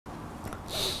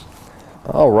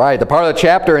All right, the part of the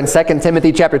chapter in 2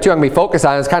 Timothy chapter 2 I'm going to be focused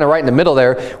on is kind of right in the middle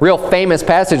there. Real famous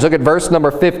passage. Look at verse number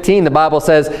 15. The Bible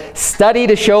says, "Study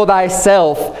to show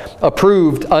thyself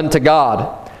approved unto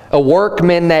God, a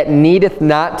workman that needeth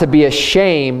not to be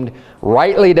ashamed,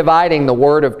 rightly dividing the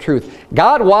word of truth."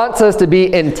 God wants us to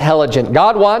be intelligent.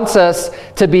 God wants us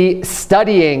to be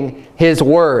studying His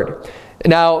Word.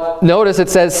 Now, notice it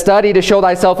says, "Study to show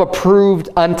thyself approved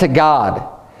unto God."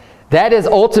 That is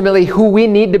ultimately who we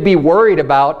need to be worried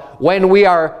about when we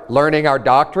are learning our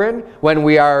doctrine, when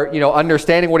we are,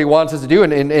 understanding what He wants us to do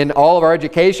in all of our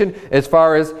education as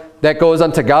far as that goes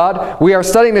unto God. We are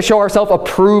studying to show ourselves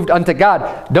approved unto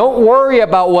God. Don't worry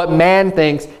about what man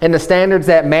thinks and the standards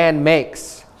that man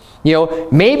makes.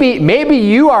 Maybe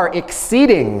you are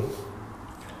exceeding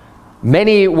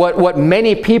what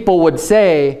many people would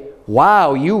say,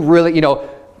 wow, you really,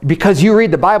 because you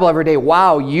read the Bible every day,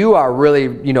 wow, you are really,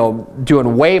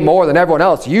 doing way more than everyone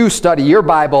else. You study your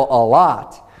Bible a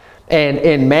lot. And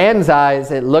in man's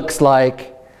eyes, it looks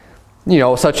like,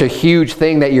 such a huge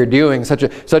thing that you're doing, such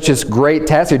a great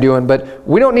task you're doing. But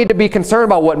we don't need to be concerned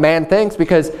about what man thinks,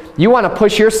 because you want to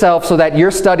push yourself so that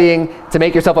you're studying to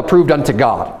make yourself approved unto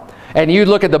God. And you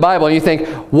look at the Bible and you think,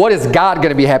 what is God going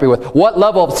to be happy with? What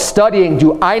level of studying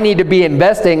do I need to be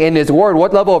investing in His Word?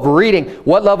 What level of reading?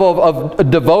 What level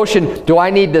of devotion do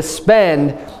I need to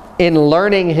spend in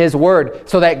learning His Word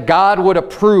so that God would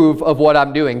approve of what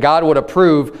I'm doing? God would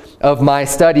approve of my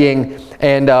studying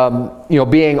and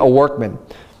being a workman.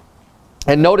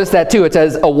 And notice that too. It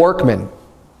says a workman.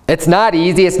 It's not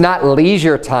easy. It's not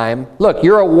leisure time. Look,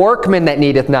 you're a workman that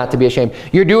needeth not to be ashamed.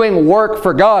 You're doing work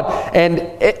for God. And,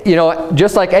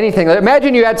 just like anything,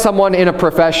 imagine you had someone in a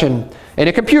profession, in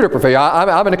a computer profession.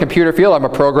 I'm in a computer field. I'm a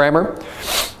programmer.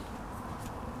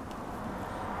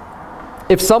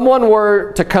 If someone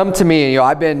were to come to me,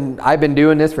 I've been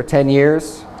doing this for 10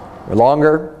 years or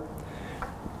longer,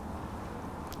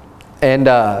 and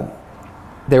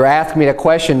they were asking me a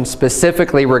question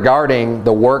specifically regarding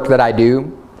the work that I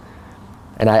do,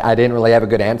 and I didn't really have a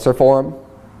good answer for them,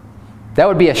 that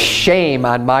would be a shame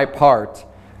on my part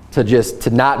to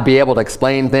not be able to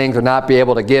explain things or not be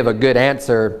able to give a good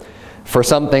answer for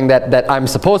something that I'm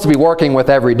supposed to be working with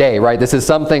every day, right? This is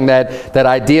something that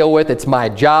I deal with. It's my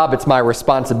job. It's my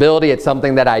responsibility. It's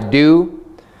something that I do.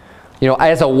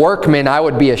 As a workman, I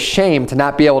would be ashamed to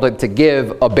not be able to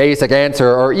give a basic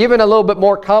answer or even a little bit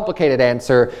more complicated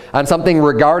answer on something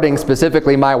regarding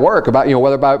specifically my work, about,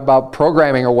 whether about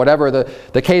programming or whatever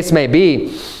the case may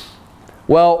be.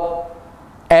 Well,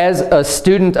 as a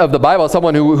student of the Bible,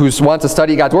 someone who wants to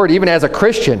study God's Word, even as a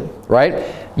Christian, right?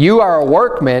 You are a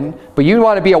workman, but you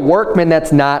want to be a workman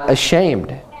that's not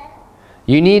ashamed.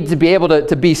 You need to be able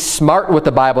to be smart with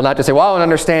the Bible, not to say, well, I don't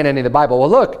understand any of the Bible. Well,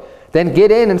 look, then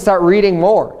get in and start reading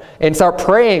more and start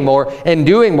praying more and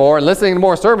doing more and listening to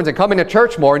more sermons and coming to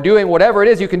church more and doing whatever it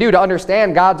is you can do to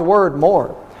understand God's Word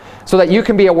more, so that you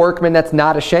can be a workman that's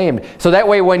not ashamed. So that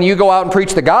way when you go out and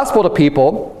preach the gospel to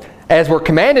people, as we're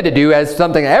commanded to do, as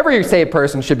something every saved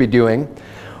person should be doing,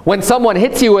 when someone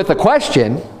hits you with a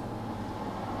question,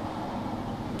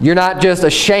 you're not just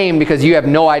ashamed because you have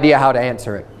no idea how to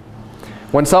answer it.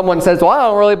 When someone says, well, I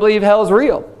don't really believe hell's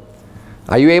real,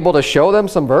 are you able to show them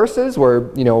some verses where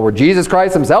Jesus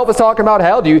Christ Himself is talking about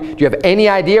hell? Do you have any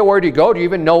idea where to go? Do you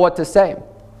even know what to say?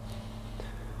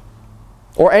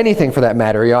 Or anything for that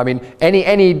matter.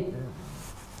 Any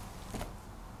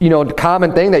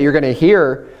common thing that you're going to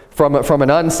hear from an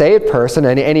unsaved person,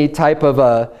 any type of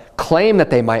a claim that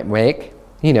they might make,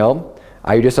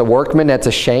 are you just a workman that's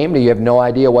ashamed? Do you have no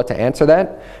idea what to answer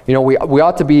that? We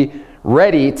ought to be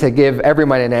ready to give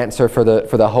everyone an answer for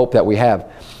the hope that we have.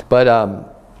 But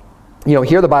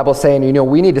here the Bible is saying,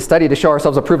 we need to study to show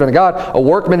ourselves approved unto God, a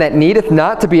workman that needeth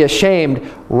not to be ashamed,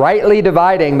 rightly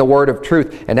dividing the word of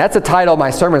truth. And that's the title of my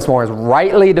sermon this morning, is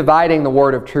rightly dividing the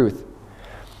word of truth.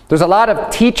 There's a lot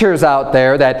of teachers out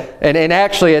there that, and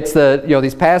actually it's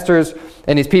these pastors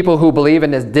and these people who believe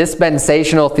in this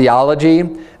dispensational theology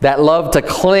that love to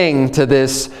cling to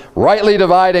this rightly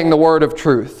dividing the word of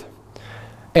truth.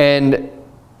 And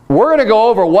we're going to go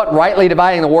over what rightly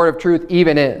dividing the word of truth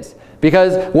even is.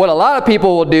 Because what a lot of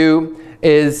people will do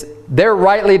is they're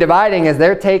rightly dividing is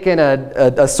they're taking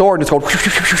a sword and just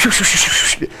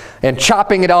going and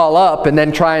chopping it all up and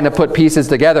then trying to put pieces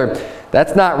together.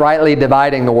 That's not rightly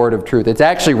dividing the word of truth. It's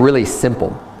actually really simple.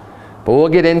 But we'll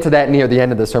get into that near the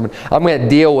end of the sermon. I'm going to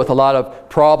deal with a lot of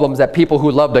problems that people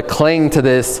who love to cling to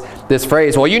this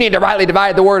phrase, well, you need to rightly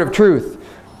divide the word of truth.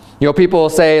 People will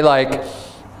say, like,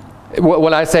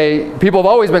 when I say people have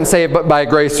always been saved by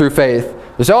grace through faith,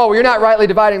 They say, oh, well, you're not rightly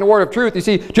dividing the word of truth. You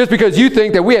see, just because you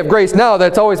think that we have grace now,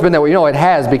 that's always been that way. You know, it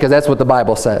has, because that's what the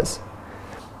Bible says.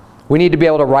 We need to be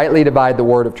able to rightly divide the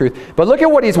word of truth. But look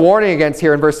at what he's warning against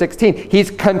here in verse 16.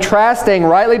 He's contrasting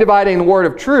rightly dividing the word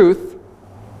of truth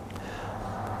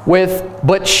with,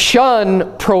 but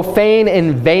shun profane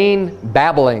and vain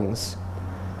babblings,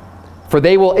 for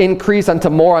they will increase unto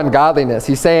more ungodliness.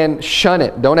 He's saying, shun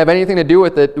it. Don't have anything to do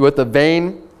with it, with the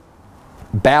vain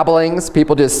babblings,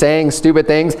 people just saying stupid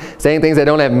things, saying things that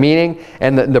don't have meaning,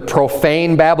 and the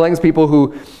profane babblings, people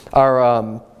who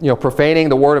are profaning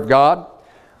the word of God.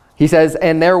 He says,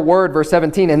 and their word, verse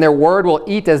 17, and their word will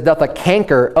eat as doth a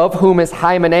canker, of whom is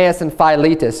Hymenaeus and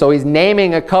Philetus. So he's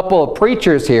naming a couple of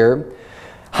preachers here,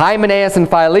 Hymenaeus and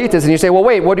Philetus, and you say, well,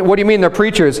 wait, what do you mean they're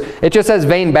preachers? It just says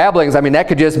vain babblings. I mean, that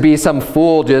could just be some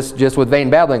fool just with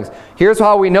vain babblings. Here's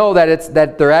how we know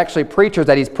that they're actually preachers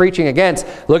that he's preaching against.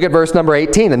 Look at verse number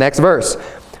 18, the next verse.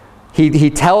 He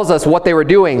tells us what they were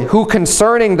doing. Who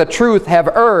concerning the truth have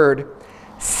erred,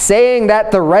 saying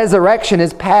that the resurrection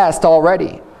is past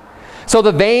already. So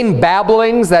the vain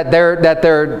babblings that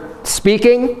they're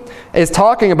speaking is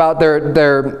talking about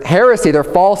their heresy, their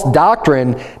false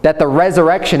doctrine, that the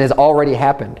resurrection has already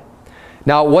happened.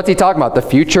 Now, what's he talking about? The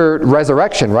future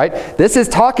resurrection, right? This is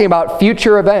talking about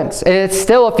future events, and it's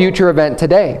still a future event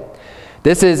today.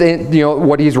 This is,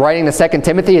 what he's writing to 2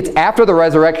 Timothy. It's after the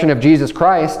resurrection of Jesus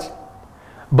Christ,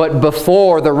 but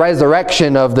before the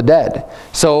resurrection of the dead.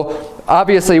 So,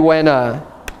 obviously, when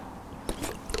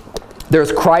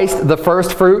there's Christ, the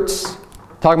first fruits,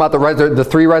 talking about the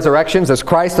three resurrections. There's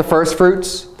Christ, the first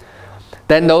fruits.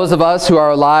 Then those of us who are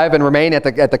alive and remain at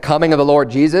the coming of the Lord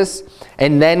Jesus.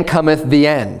 And then cometh the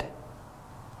end.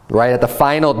 Right, at the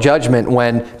final judgment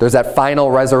when there's that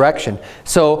final resurrection.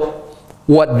 So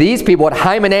what these people, what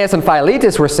Hymenaeus and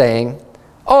Philetus were saying,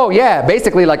 oh yeah,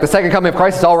 basically like the second coming of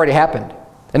Christ has already happened.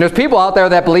 And there's people out there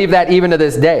that believe that even to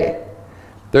this day.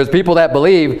 There's people that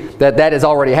believe that that has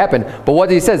already happened. But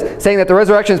what he says, saying that the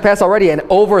resurrection is past already, and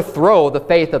overthrow the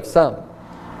faith of some.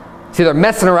 See, they're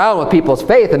messing around with people's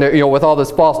faith, and with all this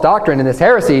false doctrine and this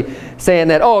heresy, saying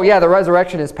that, oh yeah, the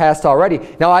resurrection is past already.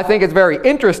 Now I think it's very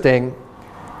interesting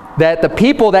that the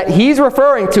people that he's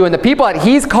referring to and the people that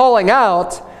he's calling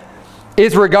out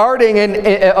is regarding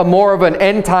a more of an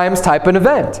end times type of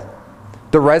event.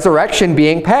 The resurrection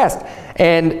being past.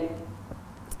 And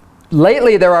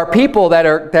lately, there are people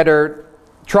they'll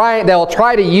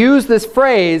try to use this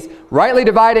phrase, rightly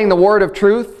dividing the word of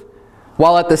truth,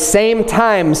 while at the same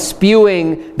time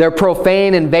spewing their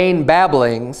profane and vain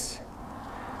babblings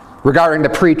regarding the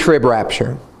pre-trib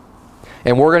rapture.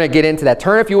 And we're going to get into that.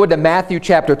 Turn, if you would, to Matthew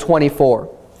chapter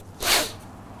 24.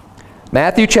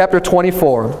 Matthew chapter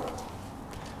 24.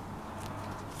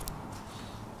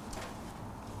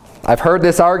 I've heard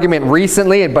this argument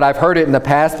recently, but I've heard it in the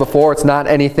past before. It's not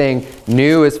anything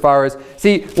new as far as...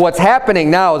 See, what's happening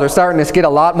now is they're starting to get a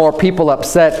lot more people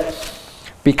upset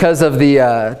because of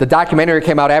the documentary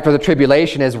came out after the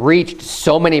tribulation, has reached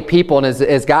so many people and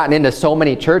has gotten into so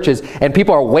many churches, and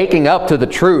people are waking up to the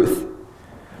truth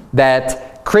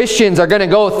that Christians are going to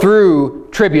go through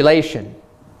tribulation,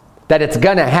 that it's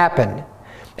going to happen.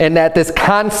 And that this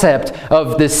concept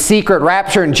of this secret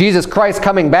rapture and Jesus Christ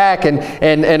coming back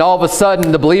and all of a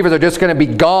sudden the believers are just going to be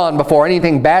gone before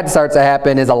anything bad starts to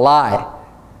happen is a lie.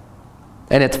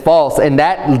 And it's false. And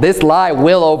this lie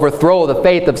will overthrow the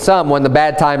faith of some when the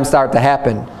bad times start to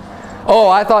happen. Oh,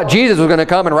 I thought Jesus was going to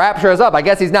come and rapture us up. I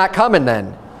guess he's not coming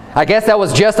then. I guess that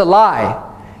was just a lie.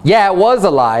 Yeah, it was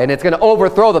a lie. And it's going to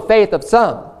overthrow the faith of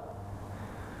some.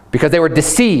 Because they were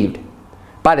deceived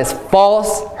by this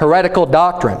false heretical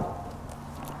doctrine.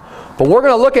 But we're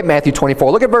going to look at Matthew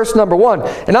 24. Look at verse number 1.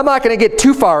 And I'm not going to get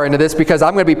too far into this because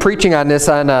I'm going to be preaching on this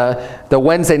on the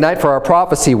Wednesday night for our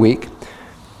prophecy week.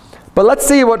 But let's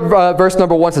see what verse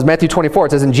number 1 says. Matthew 24. It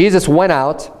says, and Jesus went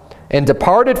out and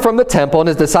departed from the temple, and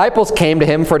his disciples came to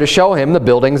him for to show him the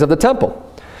buildings of the temple.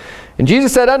 And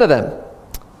Jesus said unto them,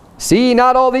 see ye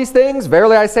not all these things?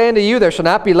 Verily I say unto you, there shall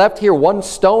not be left here one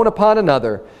stone upon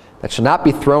another that shall not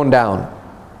be thrown down.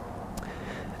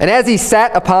 And as he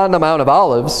sat upon the Mount of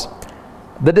Olives,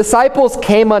 the disciples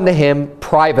came unto him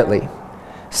privately,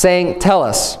 saying, tell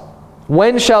us,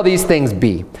 when shall these things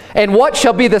be? And what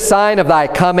shall be the sign of thy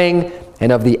coming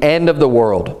and of the end of the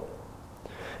world?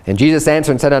 And Jesus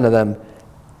answered and said unto them,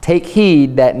 take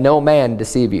heed that no man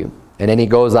deceive you. And then he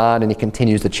goes on and he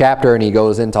continues the chapter and he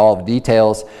goes into all the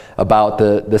details about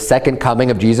the second coming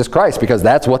of Jesus Christ, because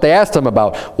that's what they asked him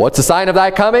about. What's the sign of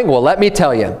thy coming? Well, let me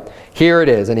tell you. Here it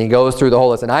is. And he goes through the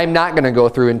whole list. And I'm not going to go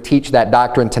through and teach that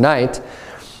doctrine tonight.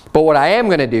 But what I am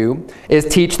going to do is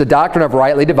teach the doctrine of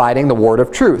rightly dividing the word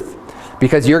of truth.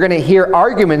 Because you're going to hear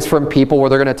arguments from people where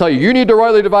they're going to tell you, you need to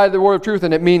rightly divide the word of truth,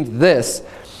 and it means this.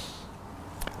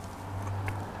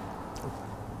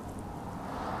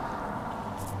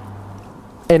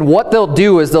 And what they'll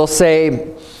do is they'll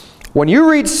say, when you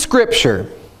read Scripture,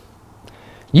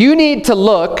 you need to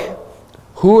look,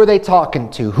 who are they talking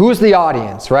to? Who's the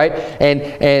audience, right?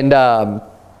 And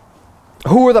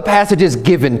who are the passages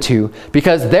given to?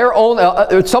 Because they're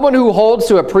only, someone who holds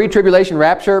to a pre-tribulation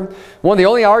rapture, one of the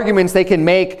only arguments they can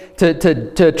make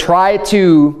to try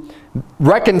to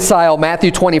reconcile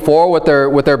Matthew 24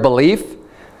 with their belief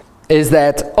is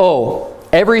that, oh,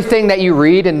 everything that you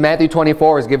read in Matthew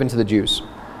 24 is given to the Jews.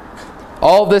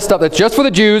 All of this stuff that's just for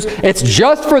the Jews, it's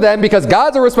just for them because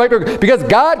God's a respecter, because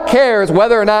God cares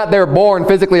whether or not they're born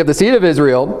physically of the seed of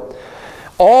Israel.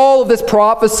 All of this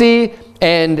prophecy,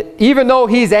 and even though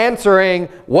he's answering,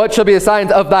 what shall be the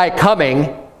signs of thy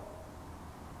coming,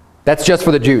 that's just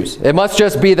for the Jews. It must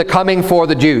just be the coming for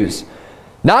the Jews.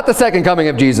 Not the second coming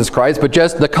of Jesus Christ, but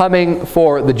just the coming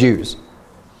for the Jews.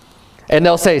 And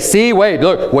they'll say, see, wait,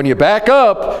 look, when you back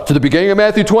up to the beginning of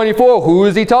Matthew 24, who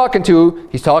is he talking to?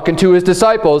 He's talking to his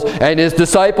disciples, and his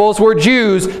disciples were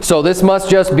Jews, so this must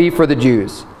just be for the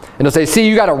Jews. And they'll say, see,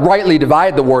 you got to rightly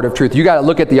divide the word of truth. You got to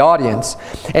look at the audience.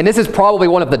 And this is probably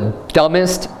one of the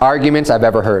dumbest arguments I've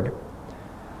ever heard.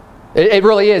 It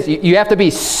really is. You have to be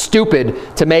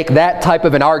stupid to make that type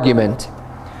of an argument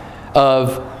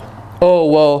of, oh,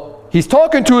 well, he's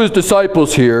talking to his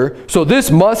disciples here, so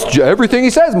this must, everything he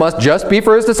says must just be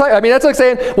for his disciples. I mean, that's like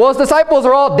saying, well, his disciples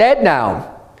are all dead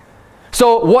now.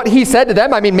 So what he said to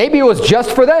them, I mean, maybe it was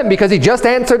just for them because he just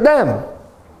answered them.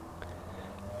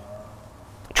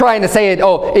 Trying to say,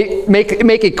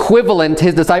 make equivalent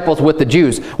his disciples with the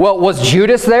Jews. Well, was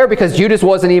Judas there? Because Judas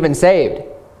wasn't even saved.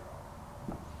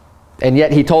 And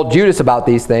yet he told Judas about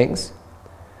these things.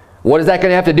 What is that going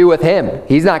to have to do with him?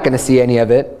 He's not going to see any of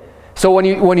it. So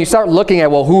when you start looking at,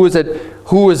 well, who is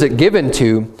it given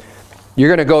to, you're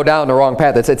going to go down the wrong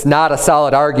path. It's not a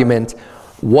solid argument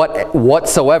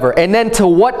whatsoever. And then to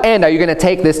what end are you going to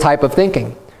take this type of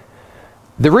thinking?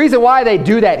 The reason why they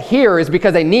do that here is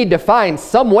because they need to find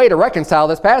some way to reconcile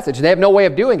this passage. They have no way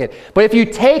of doing it. But if you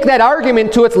take that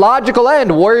argument to its logical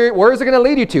end, where is it going to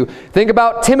lead you to? Think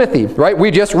about Timothy, right? We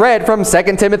just read from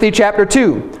 2 Timothy chapter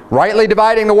 2, rightly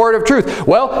dividing the word of truth.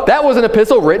 Well, that was an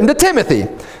epistle written to Timothy.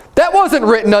 That wasn't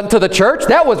written unto the church.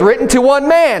 That was written to one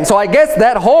man. So I guess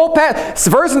that whole 1 and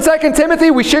 2 Timothy,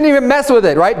 we shouldn't even mess with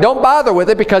it, right? Don't bother with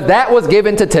it because that was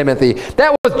given to Timothy.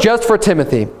 That was just for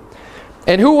Timothy.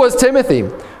 And who was Timothy?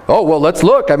 Oh, well, let's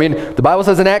look. I mean, the Bible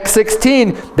says in Acts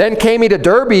 16, then came he to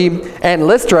Derbe and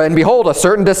Lystra, and behold, a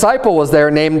certain disciple was there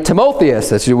named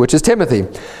Timotheus, which is Timothy,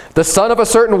 the son of a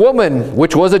certain woman,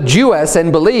 which was a Jewess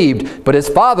and believed, but his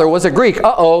father was a Greek.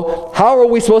 Uh-oh, how are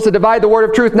we supposed to divide the word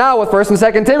of truth now with 1 and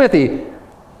 2 Timothy?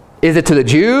 Is it to the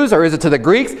Jews, or is it to the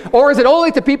Greeks, or is it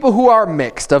only to people who are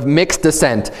mixed, of mixed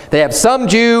descent? They have some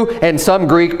Jew and some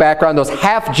Greek background, those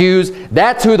half Jews.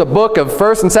 That's who the book of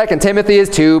 1 and 2 Timothy is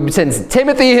to, since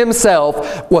Timothy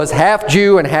himself was half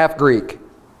Jew and half Greek.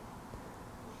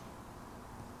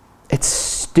 It's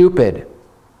stupid.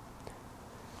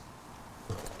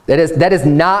 That is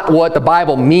not what the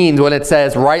Bible means when it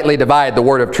says rightly divide the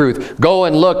word of truth. Go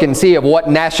and look and see of what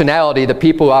nationality the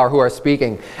people are who are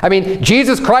speaking. I mean,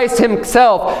 Jesus Christ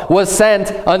himself was sent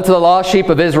unto the lost sheep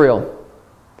of Israel.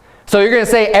 So you're going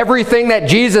to say everything that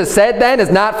Jesus said then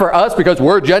is not for us because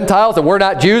we're Gentiles and we're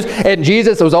not Jews, and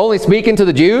Jesus was only speaking to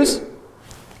the Jews?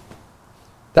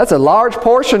 That's a large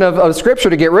portion of Scripture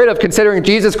to get rid of, considering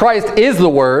Jesus Christ is the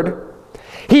Word.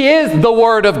 He is the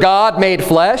Word of God made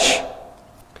flesh.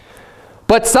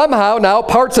 But somehow now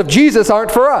parts of Jesus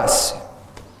aren't for us.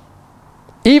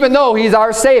 Even though he's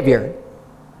our Savior.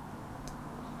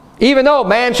 Even though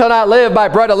man shall not live by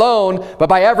bread alone, but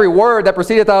by every word that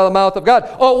proceedeth out of the mouth of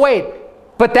God. Oh wait,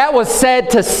 but that was said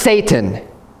to Satan.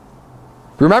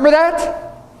 Remember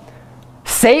that?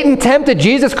 Satan tempted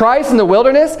Jesus Christ in the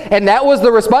wilderness, and that was the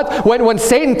response. When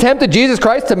Satan tempted Jesus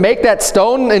Christ to make that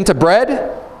stone into bread,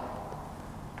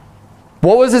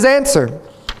 what was his answer?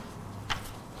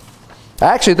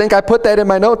 I actually think I put that in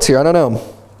my notes here. I don't know.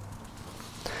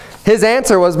 His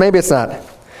answer was, maybe it's not.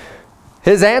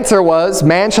 His answer was,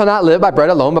 man shall not live by bread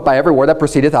alone, but by every word that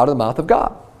proceedeth out of the mouth of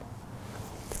God.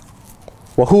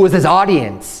 Well, who was his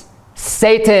audience?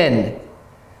 Satan.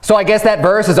 So I guess that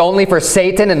verse is only for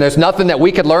Satan, and there's nothing that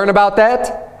we could learn about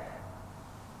that?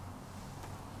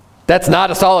 That's not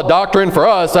a solid doctrine for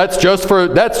us. That's just for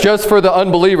the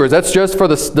unbelievers. That's just for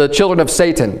the children of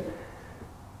Satan.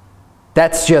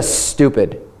 That's just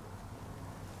stupid.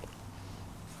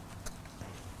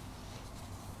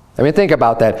 I mean, think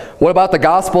about that. What about the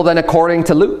gospel then according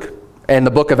to Luke and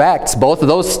the book of Acts? Both of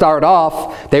those start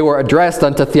off, they were addressed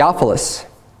unto Theophilus.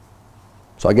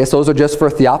 So I guess those are just for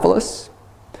Theophilus?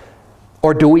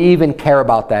 Or do we even care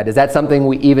about that? Is that something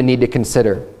we even need to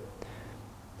consider?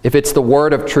 If it's the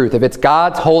word of truth, if it's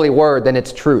God's holy word, then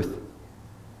it's truth.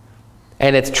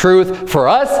 And it's truth for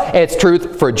us, it's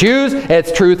truth for Jews,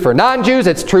 it's truth for non-Jews,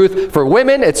 it's truth for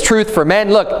women, it's truth for men.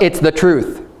 Look, it's the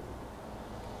truth.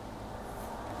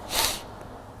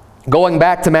 Going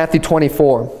back to Matthew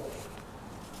 24.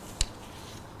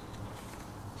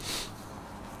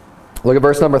 Look at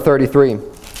verse number 33.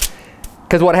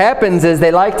 Because what happens is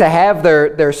they like to have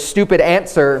their stupid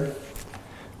answer,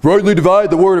 rightly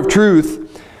divide the word of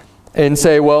truth, and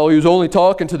say, well, he was only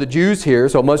talking to the Jews here,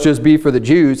 so it must just be for the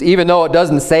Jews, even though it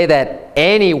doesn't say that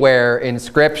anywhere in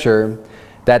Scripture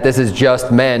that this is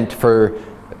just meant for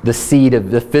the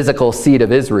physical seed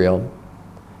of Israel.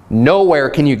 Nowhere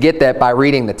can you get that by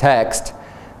reading the text.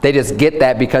 They just get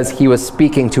that because he was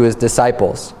speaking to his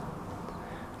disciples.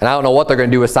 And I don't know what they're going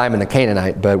to do with Simon the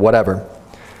Canaanite, but whatever.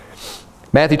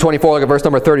 Matthew 24, look at verse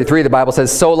number 33. The Bible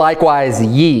says, so likewise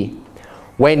ye,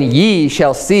 when ye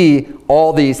shall see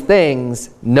all these things,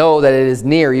 know that it is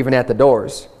near, even at the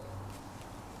doors.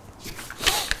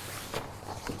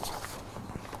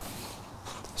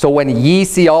 So when ye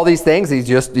see all these things, he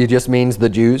just means the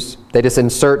Jews. They just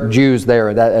insert Jews there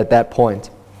at that point.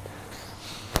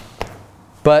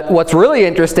 But what's really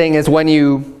interesting is when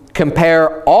you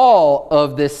compare all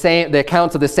of the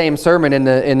accounts of the same sermon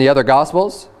in the other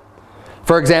Gospels.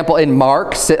 For example, in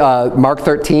Mark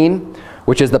 13,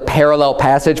 which is the parallel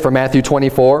passage for Matthew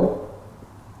 24.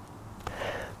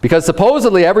 Because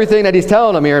supposedly everything that he's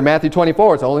telling them here in Matthew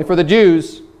 24 is only for the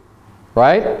Jews,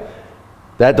 right?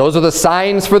 Those are the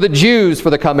signs for the Jews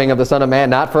for the coming of the Son of Man,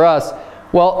 not for us.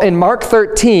 Well, in Mark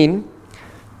 13,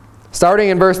 starting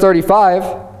in verse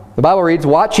 35, the Bible reads,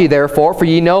 watch ye therefore, for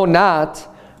ye know not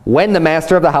when the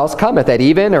master of the house cometh, at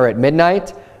even, or at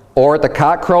midnight, or at the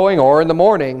cock crowing, or in the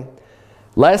morning,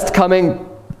 lest coming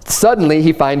suddenly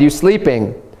he find you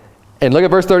sleeping. And look at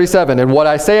verse 37. And what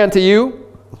I say unto you,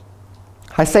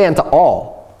 I say unto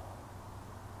all.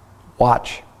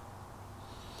 Watch.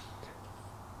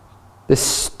 This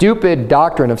stupid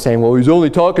doctrine of saying, well, he's only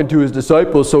talking to his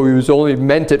disciples, so he was only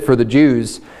meant it for the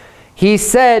Jews. He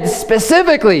said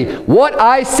specifically, what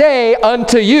I say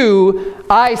unto you,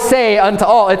 I say unto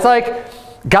all. It's like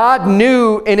God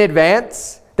knew in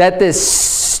advance that this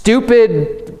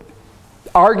stupid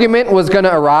argument was going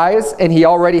to arise, and he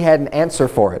already had an answer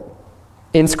for it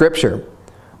in Scripture.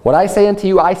 What I say unto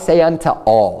you, I say unto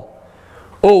all.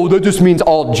 Oh, that just means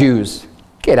all Jews.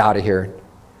 Get out of here.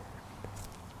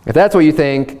 If that's what you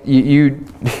think, you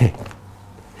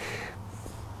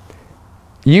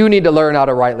need to learn how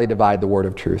to rightly divide the word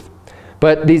of truth.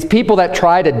 But these people that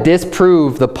try to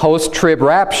disprove the post-trib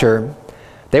rapture,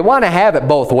 they want to have it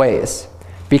both ways.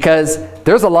 Because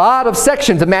there's a lot of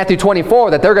sections of Matthew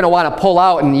 24 that they're going to want to pull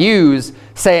out and use,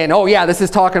 saying, oh yeah, this is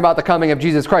talking about the coming of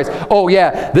Jesus Christ. Oh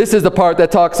yeah, this is the part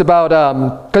that talks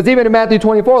about, because even in Matthew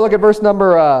 24, look at verse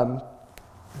number,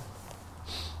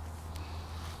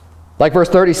 like verse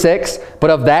 36, but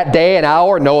of that day and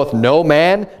hour knoweth no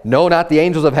man, no, not the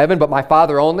angels of heaven, but my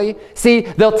Father only. See,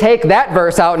 they'll take that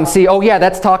verse out and see, oh yeah,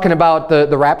 that's talking about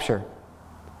the rapture.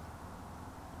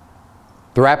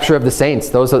 The rapture of the saints,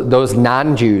 those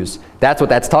non-Jews. That's what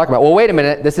that's talking about. Well, wait a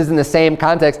minute. This is in the same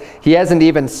context. He hasn't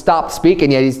even stopped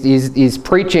speaking yet. He's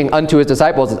preaching unto his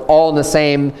disciples. It's all in the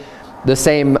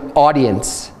same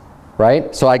audience,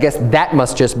 right? So I guess that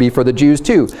must just be for the Jews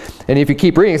too. And if you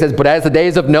keep reading, it says, but as the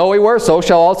days of Noah were, so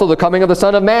shall also the coming of the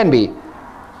Son of Man be.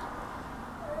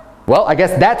 Well, I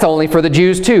guess that's only for the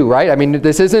Jews too, right? I mean,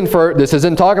 this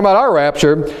isn't talking about our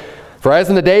rapture. For as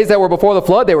in the days that were before the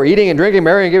flood, they were eating and drinking,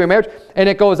 marrying and giving marriage. And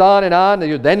it goes on and on.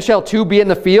 Then shall two be in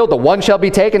the field, the one shall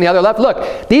be taken, the other left.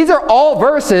 Look, these are all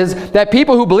verses that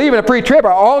people who believe in a pre-trib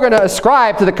are all going to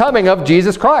ascribe to the coming of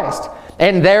Jesus Christ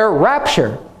and their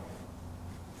rapture.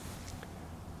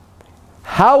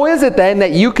 How is it then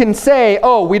that you can say,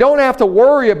 oh, we don't have to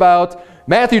worry about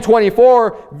Matthew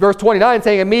 24, verse 29,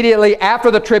 saying immediately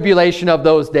after the tribulation of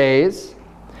those days.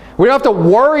 We don't have to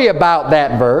worry about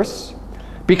that verse.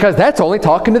 Because that's only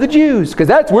talking to the Jews. Because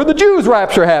that's where the Jews'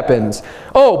 rapture happens.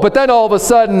 Oh, but then all of a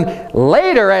sudden,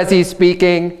 later as he's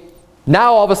speaking,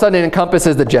 now all of a sudden it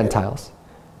encompasses the Gentiles.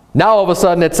 Now all of a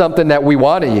sudden it's something that we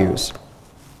want to use.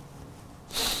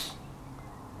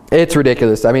 It's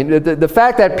ridiculous. I mean, the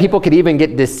fact that people could even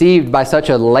get deceived by such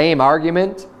a lame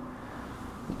argument,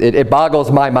 it boggles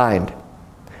my mind.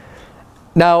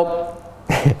 Now,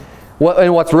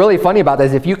 what's really funny about this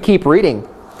is if you keep reading,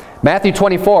 Matthew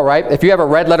 24, right? If you have a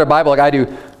red letter Bible like I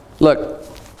do, look,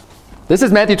 this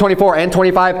is Matthew 24 and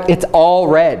 25. It's all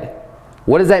red.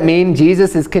 What does that mean?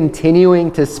 Jesus is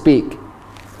continuing to speak.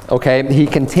 Okay, he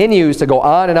continues to go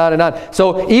on and on and on.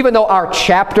 So even though our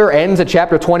chapter ends at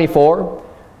chapter 24,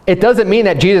 it doesn't mean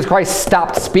that Jesus Christ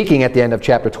stopped speaking at the end of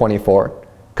chapter 24.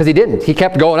 Because he didn't. He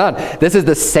kept going on. This is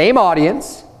the same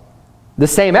audience, the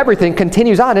same everything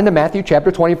continues on into Matthew chapter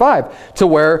 25, to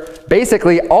where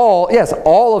basically all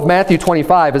of Matthew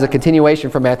 25 is a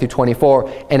continuation from Matthew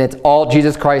 24, and it's all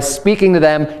Jesus Christ speaking to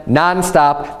them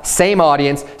nonstop, same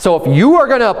audience. So if you are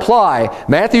going to apply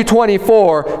Matthew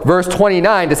 24 verse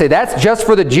 29 to say that's just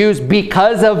for the Jews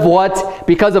because of what?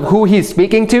 Because of who he's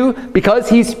speaking to? Because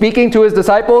he's speaking to his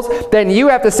disciples? Then you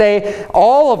have to say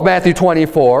all of Matthew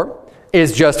 24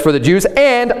 is just for the Jews,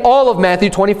 and all of Matthew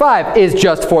 25 is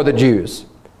just for the Jews.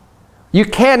 You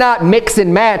cannot mix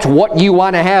and match what you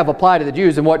want to have apply to the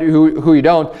Jews and who you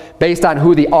don't based on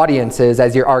who the audience is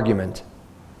as your argument.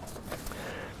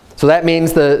 So that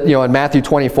means in Matthew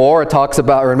 24 it talks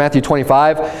about, or in Matthew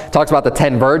 25 it talks about the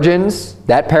 10 virgins,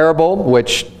 that parable,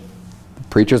 which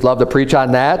preachers love to preach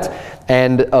on that,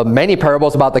 and many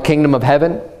parables about the kingdom of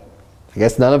heaven. I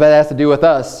guess none of it has to do with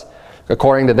us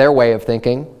according to their way of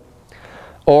thinking.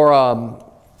 Or, I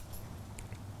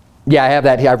have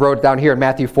that here. I wrote it down here in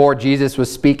Matthew 4. Jesus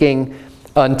was speaking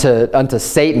unto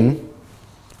Satan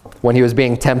when he was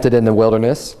being tempted in the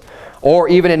wilderness. Or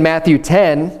even in Matthew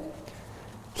 10,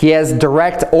 he has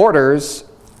direct orders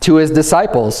to his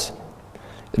disciples.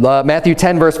 Matthew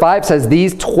 10 verse 5 says,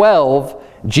 "These 12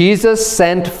 Jesus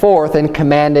sent forth and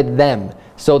commanded them."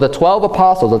 So the 12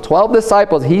 apostles, the 12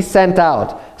 disciples he sent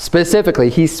out,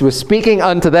 specifically, he was speaking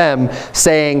unto them,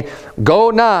 saying, "Go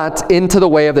not into the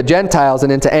way of the Gentiles,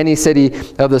 and into any city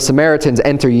of the Samaritans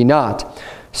enter ye not."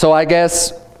 So I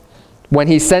guess when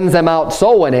he sends them out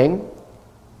soul winning,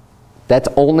 that's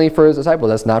only for his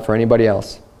disciples. That's not for anybody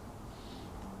else.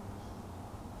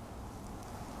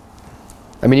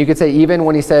 I mean, you could say even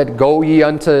when he said, "Go ye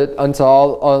unto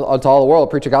all the world,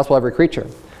 preach the gospel to every creature."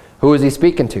 Who is he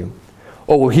speaking to?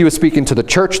 Oh, well, he was speaking to the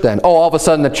church then. Oh, all of a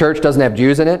sudden the church doesn't have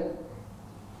Jews in it?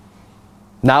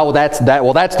 Now that's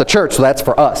the church, so that's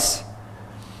for us.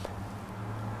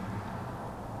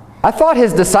 I thought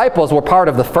his disciples were part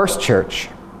of the first church.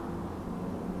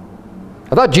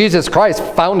 I thought Jesus Christ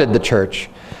founded the church.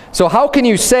 So how can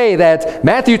you say that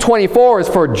Matthew 24 is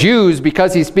for Jews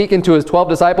because he's speaking to his 12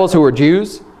 disciples who were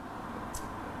Jews?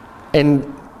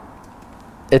 And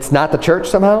it's not the church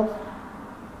somehow?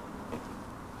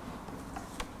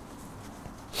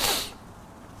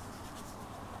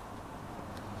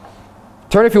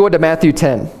 Turn, if you would, to Matthew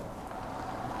 10.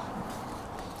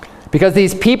 Because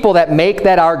these people that make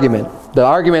that argument, the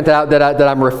argument that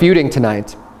I'm refuting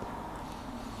tonight,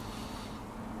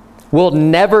 will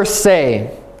never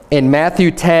say in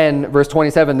Matthew 10, verse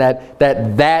 27,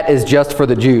 that is just for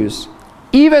the Jews.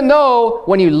 Even though,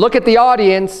 when you look at the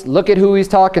audience, look at who he's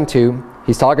talking to.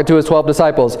 He's talking to his 12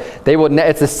 disciples.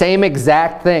 It's the same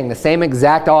exact thing, the same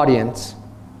exact audience.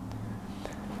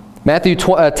 Matthew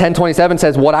 10:27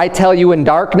 says, "What I tell you in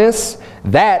darkness,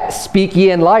 that speak ye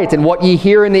in light, and what ye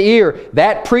hear in the ear,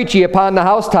 that preach ye upon the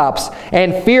housetops.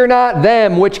 And fear not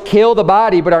them which kill the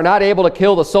body, but are not able to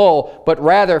kill the soul, but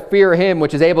rather fear him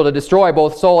which is able to destroy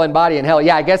both soul and body in hell."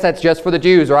 Yeah, I guess that's just for the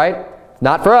Jews, right?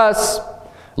 Not for us.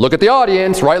 Look at the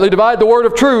audience, rightly divide the word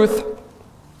of truth.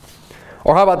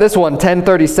 Or how about this one,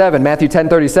 10:37, Matthew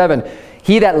 10:37.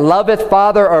 "He that loveth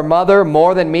father or mother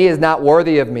more than me is not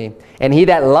worthy of me. And he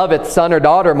that loveth son or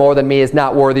daughter more than me is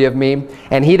not worthy of me.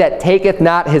 And he that taketh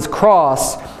not his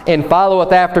cross and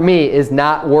followeth after me is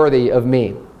not worthy of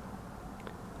me."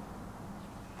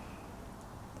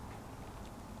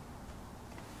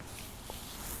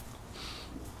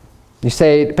 You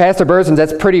say, "Pastor Berzins,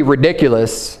 that's pretty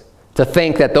ridiculous to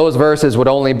think that those verses would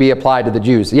only be applied to the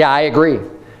Jews." Yeah, I agree.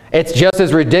 It's just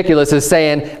as ridiculous as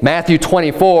saying Matthew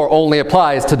 24 only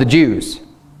applies to the Jews.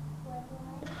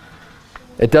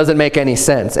 It doesn't make any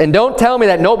sense. And don't tell me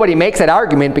that nobody makes that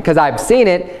argument, because I've seen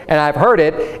it and I've heard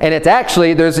it, and it's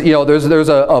actually, there's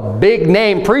a big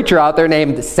name preacher out there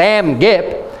named Sam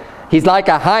Gipp. He's like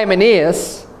a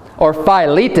Hymenaeus or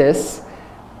Philetus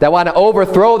that want to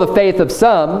overthrow the faith of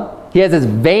some. He has his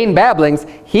vain babblings.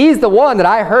 He's the one that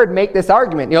I heard make this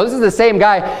argument. This is the same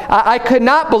guy. I could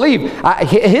not believe.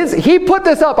 He put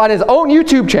this up on his own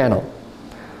YouTube channel.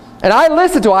 And I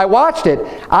listened to it. I watched it.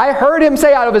 I heard him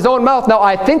say out of his own mouth. Now,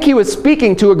 I think he was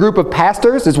speaking to a group of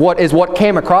pastors is what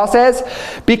came across as.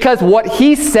 Because what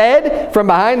he said from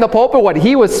behind the pulpit, what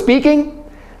he was speaking,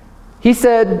 he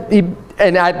said,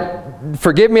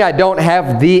 forgive me, I don't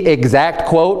have the exact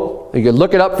quote. You can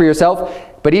look it up for yourself.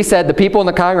 but he said the people in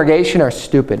the congregation are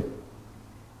stupid.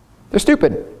 They're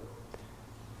stupid.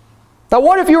 Now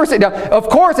what if you were saying, now of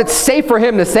course it's safe for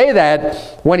him to say that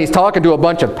when he's talking to a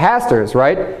bunch of pastors,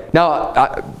 right?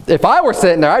 Now if I were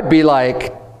sitting there, I'd be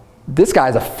like, this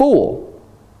guy's a fool,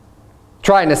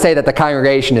 trying to say that the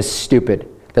congregation is stupid,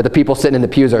 that the people sitting in the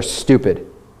pews are stupid.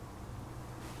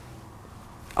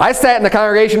 I sat in the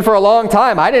congregation for a long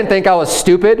time. I didn't think I was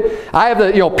stupid. I have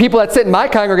the people that sit in my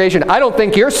congregation. I don't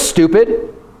think you're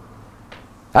stupid.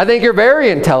 I think you're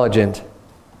very intelligent.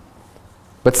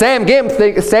 But Sam Gimp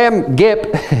thinks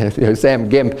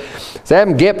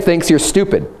you're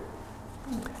stupid.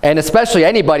 And especially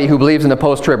anybody who believes in the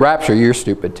post-trib rapture, you're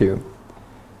stupid too.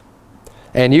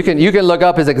 And you can look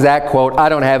up his exact quote. I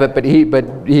don't have it, but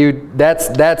that's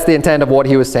the intent of what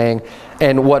he was saying.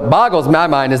 And what boggles my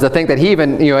mind is to think that he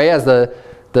even he has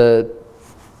the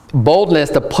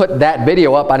boldness to put that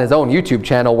video up on his own YouTube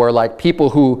channel, where like people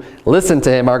who listen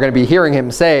to him are going to be hearing him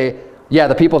say, yeah,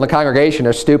 the people in the congregation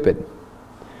are stupid.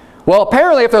 Well,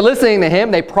 apparently if they're listening to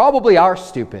him, they probably are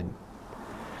stupid.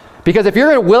 Because if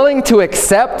you're willing to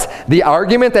accept the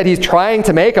argument that he's trying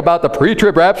to make about the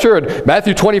pre-trib rapture and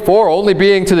Matthew 24 only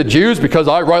being to the Jews because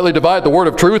I rightly divide the word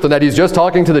of truth, and that he's just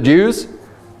talking to the Jews,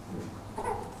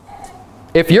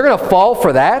 if you're going to fall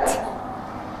for that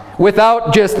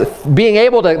without just being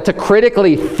able to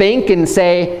critically think and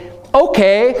say,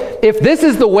 okay, if this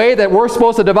is the way that we're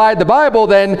supposed to divide the Bible,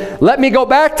 then let me go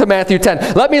back to Matthew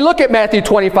 10. Let me look at Matthew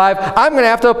 25. I'm going to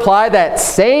have to apply that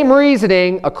same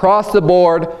reasoning across the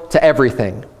board to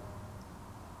everything.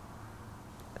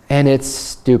 And it's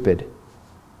stupid.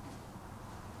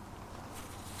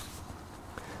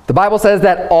 The Bible says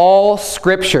that all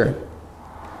Scripture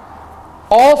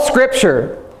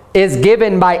is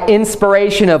given by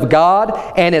inspiration of God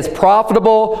and is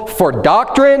profitable for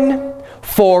doctrine,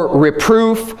 for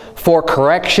reproof, for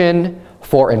correction,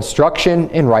 for instruction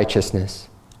in righteousness.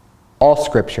 All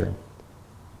Scripture.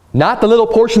 Not the little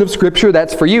portion of Scripture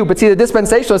that's for you, but see, the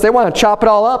dispensationalists, they want to chop it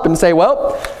all up and say,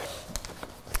 well,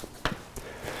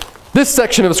 this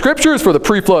section of Scripture is for the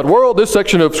pre-flood world, this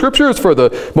section of Scripture is for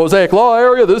the Mosaic Law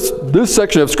area, this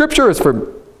section of Scripture is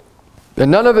for... And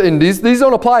none of it, and these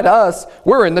don't apply to us.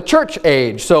 We're in the church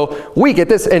age, so we get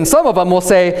this. And some of them will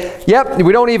say, yep,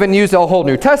 we don't even use the whole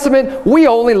New Testament. We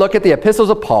only look at the epistles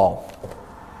of Paul.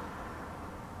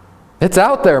 It's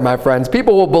out there, my friends.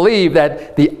 People will believe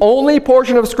that the only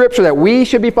portion of Scripture that we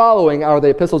should be following are the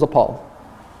epistles of Paul.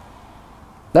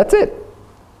 That's it.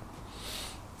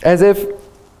 As if,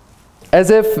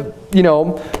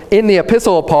 in the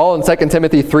epistle of Paul in 2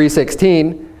 Timothy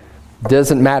 3:16,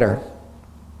 doesn't matter.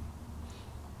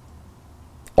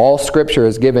 All Scripture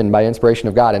is given by inspiration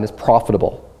of God and is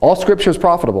profitable. All Scripture is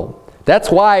profitable.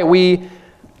 That's why we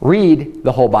read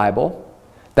the whole Bible.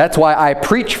 That's why I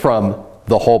preach from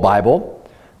the whole Bible,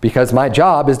 because my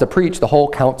job is to preach the whole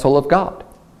counsel of God.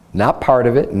 Not part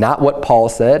of it, not what Paul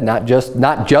said, not just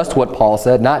what Paul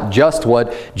said, not just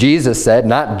what Jesus said,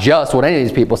 not just what any of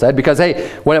these people said, because hey,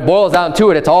 when it boils down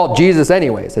to it, it's all Jesus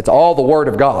anyways. It's all the Word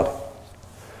of God.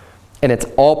 And it's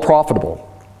all profitable.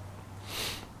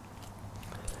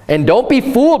 And don't be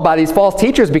fooled by these false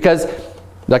teachers, because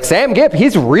like Sam Gipp,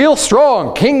 he's real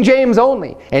strong, King James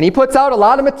only. And he puts out a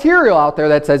lot of material out there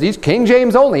that says he's King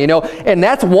James only, And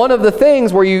that's one of the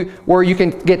things where you can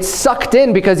get sucked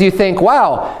in, because you think,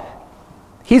 wow,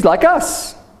 he's like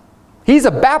us. He's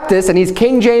a Baptist and he's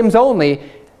King James only.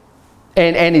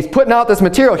 And he's putting out this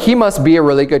material. He must be a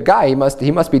really good guy. He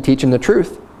must be teaching the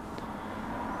truth.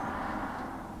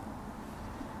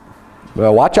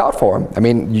 Well, watch out for him. I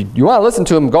mean, you want to listen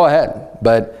to him, go ahead.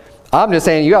 But I'm just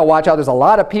saying, you got to watch out. There's a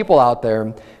lot of people out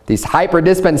there, these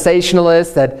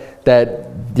hyper-dispensationalists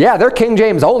yeah, they're King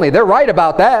James only. They're right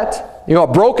about that. A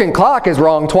broken clock is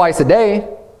wrong twice a day.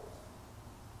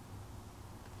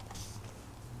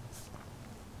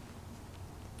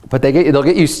 But they'll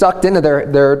get you sucked into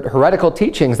their heretical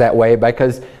teachings that way,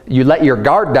 because you let your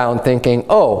guard down thinking,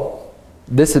 oh,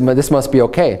 this must be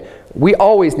okay. We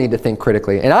always need to think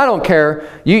critically. And I don't care.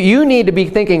 You need to be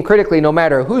thinking critically no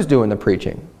matter who's doing the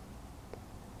preaching.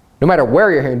 No matter where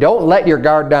you're hearing. Don't let your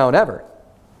guard down ever.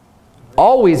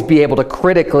 Always be able to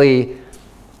critically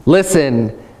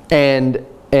listen and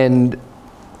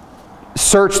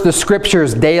search the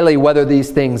Scriptures daily whether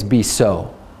these things be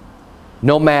so.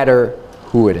 No matter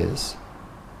who it is.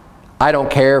 I don't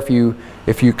care if you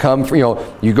come,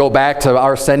 you go back to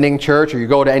our sending church, or you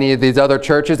go to any of these other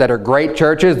churches that are great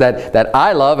churches that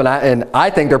I love and I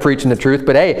think they're preaching the truth,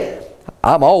 but hey,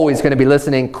 I'm always going to be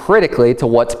listening critically to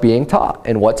what's being taught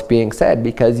and what's being said,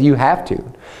 because you have to.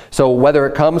 So whether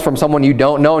it comes from someone you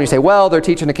don't know and you say, well, they're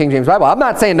teaching the King James Bible, I'm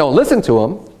not saying don't listen to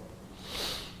them.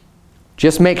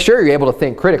 just make sure you're able to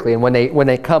think critically. And when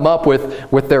they come up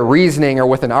with their reasoning or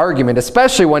with an argument,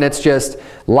 especially when it's just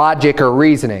logic or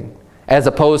reasoning, as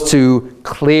opposed to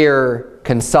clear,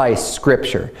 concise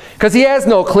Scripture. Because he has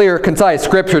no clear, concise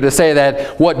Scripture to say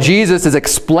that what Jesus is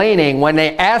explaining when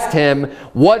they asked him,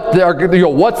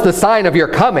 what's the sign of your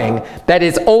coming, that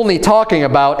is only talking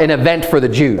about an event for the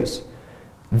Jews.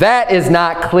 That is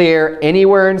not clear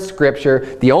anywhere in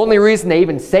Scripture. The only reason they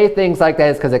even say things like that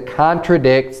is because it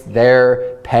contradicts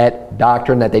their pet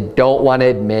doctrine that they don't want to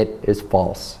admit is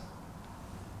false.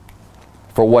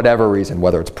 For whatever reason,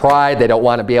 whether it's pride, they don't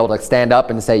want to be able to stand up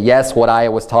and say, yes, what I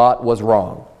was taught was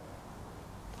wrong.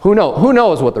 Who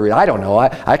knows what the reason? I don't know.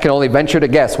 I can only venture to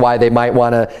guess why they might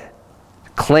want to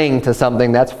cling to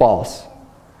something that's false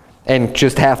and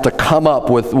just have to come up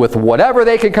with whatever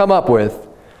they can come up with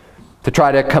to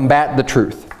try to combat the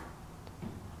truth.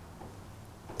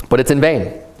 But it's in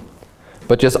vain.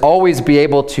 But just always be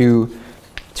able to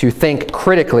think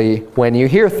critically when you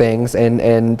hear things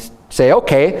and say,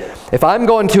 okay, if I'm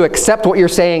going to accept what you're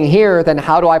saying here, then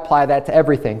how do I apply that to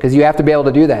everything? Because you have to be able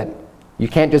to do that. You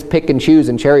can't just pick and choose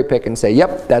and cherry pick and say,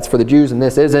 yep, that's for the Jews and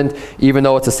this isn't, even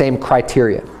though it's the same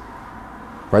criteria.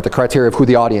 Right? The criteria of who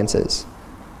the audience is.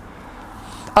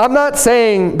 I'm not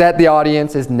saying that the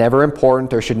audience is never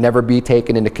important or should never be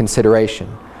taken into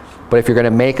consideration. But if you're going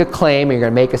to make a claim, you're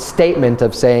going to make a statement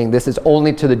of saying this is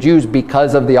only to the Jews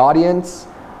because of the audience,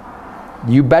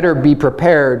 you better be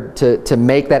prepared to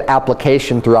make that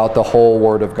application throughout the whole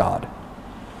Word of God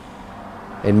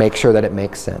and make sure that it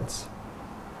makes sense.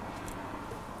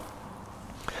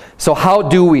 So how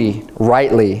do we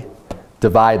rightly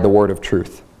divide the word of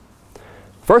truth?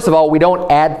 First of all, we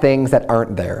don't add things that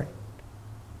aren't there.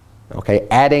 Okay,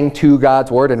 adding to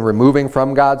God's word and removing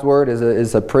from God's word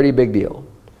is a pretty big deal.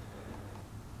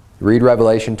 Read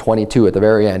Revelation 22 at the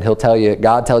very end. He'll tell you,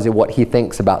 God tells you what he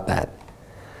thinks about that.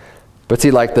 But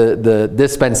see, like the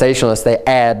dispensationalists, they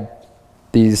add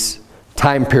these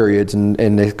time periods and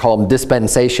they call them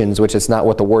dispensations, which is not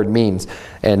what the word means.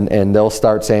 And they'll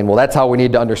start saying, well, that's how we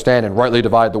need to understand and rightly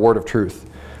divide the word of truth,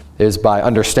 is by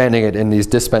understanding it in these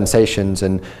dispensations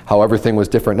and how everything was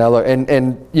different. Now,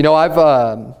 and you know, I've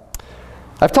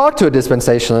talked to a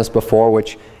dispensationalist before,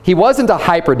 which he wasn't a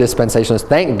hyper-dispensationalist,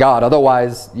 thank God.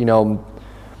 Otherwise, you know,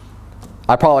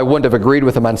 I probably wouldn't have agreed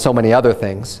with him on so many other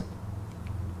things.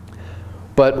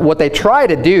 But what they try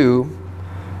to do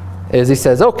is he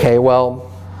says, okay,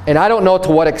 well, and I don't know to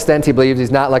what extent he believes.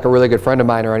 He's not like a really good friend of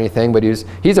mine or anything, but he's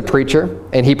a preacher,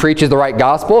 and he preaches the right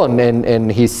gospel,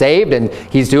 and he's saved, and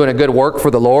he's doing a good work for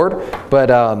the Lord. But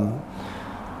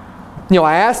you know,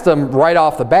 I asked him right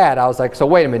off the bat, I was like, so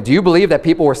wait a minute, do you believe that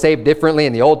people were saved differently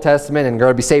in the Old Testament and going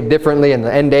to be saved differently in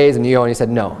the end days? And he said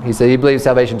no. He said he believes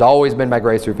salvation's always been by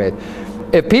grace through faith.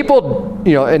 If people,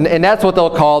 you know, and that's what they'll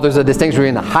call, there's a distinction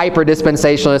between the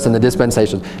hyper-dispensationalists and the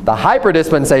dispensationalists. The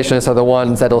hyper-dispensationalists are the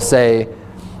ones that'll say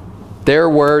there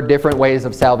were different ways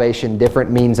of salvation,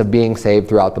 different means of being saved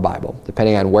throughout the Bible,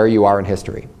 depending on where you are in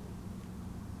history.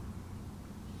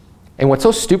 And what's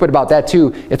so stupid about that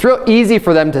too, it's real easy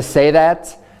for them to say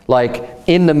that, like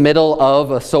in the middle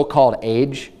of a so-called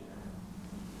age.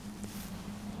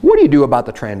 What do you do about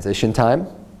the transition time?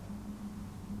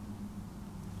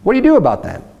 What do you do about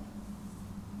that?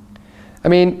 I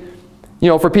mean, you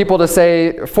know, for people to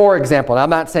say, for example, and I'm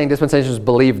not saying dispensationalists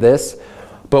believe this,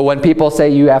 but when people say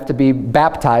you have to be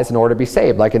baptized in order to be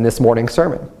saved, like in this morning's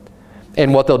sermon.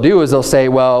 And what they'll do is they'll say,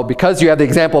 well, because you have the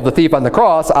example of the thief on the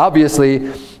cross,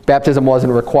 obviously baptism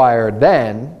wasn't required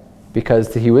then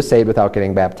because he was saved without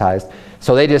getting baptized.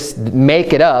 So they just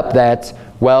make it up that,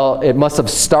 well, it must have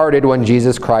started when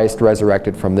Jesus Christ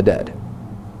resurrected from the dead.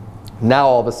 Now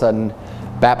all of a sudden,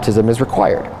 baptism is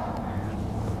required.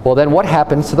 Well, then what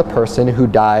happens to the person who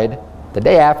died the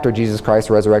day after Jesus Christ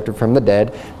resurrected from the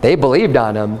dead? They believed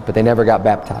on him, but they never got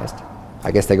baptized.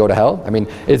 I guess they go to hell. I mean,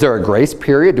 is there a grace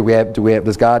period?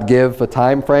 Does God give a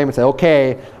time frame and say,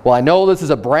 okay, well, I know this is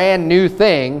a brand new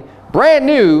thing, brand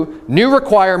new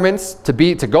requirements to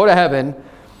go to heaven,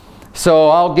 so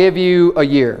I'll give you a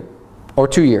year or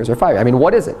 2 years or 5 years. I mean,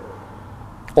 what is it?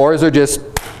 Or is there just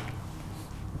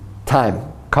time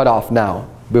cut off now?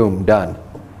 Boom, done.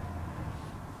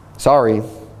 Sorry,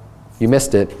 you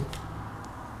missed it.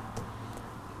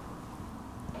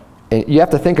 And you have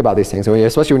to think about these things,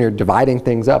 especially when you're dividing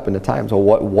things up into times. Well,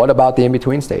 what about the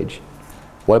in-between stage?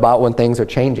 What about when things are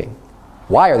changing?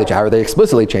 Why are they changing? Are they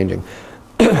explicitly changing?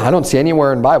 I don't see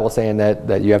anywhere in the Bible saying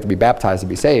that you have to be baptized to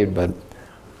be saved, but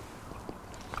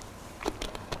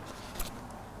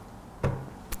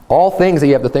all things that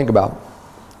you have to think about.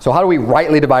 So how do we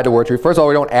rightly divide the word of truth? First of all,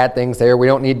 we don't add things there. We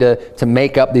don't need to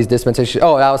make up these dispensations.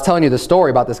 Oh, I was telling you the story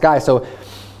about this guy. So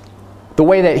the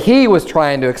way that he was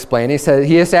trying to explain, he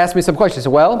just asked me some questions. He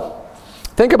said, well,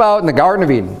 think about in the Garden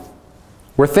of Eden.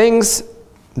 Were things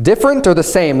different or the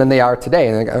same than they are today?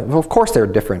 And well, of course they're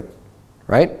different,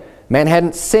 right? Man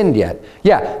hadn't sinned yet.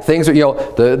 Yeah, things are,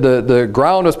 the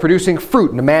ground was producing fruit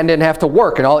and the man didn't have to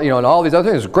work and all, and all these other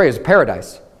things. It was great. It was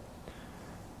paradise.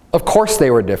 Of course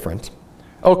they were different.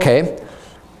 Okay.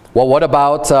 Well, what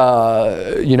about,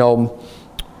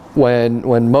 when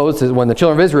the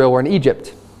children of Israel were in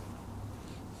Egypt?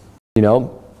 They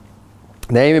haven't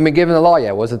even been given the law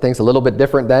yet. Wasn't things a little bit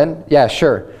different then? Yeah,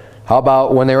 sure. How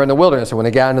about when they were in the wilderness or when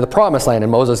they got into the promised land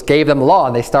and Moses gave them the law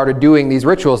and they started doing these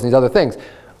rituals and these other things?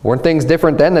 Weren't things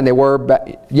different then than they were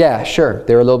back? Yeah, sure.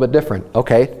 They were a little bit different.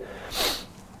 Okay.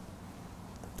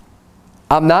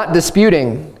 I'm not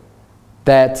disputing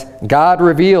that God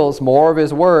reveals more of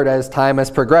His Word as time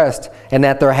has progressed and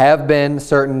that there have been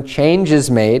certain changes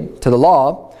made to the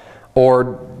law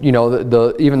or,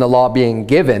 even the law being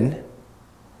given.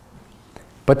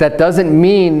 But that doesn't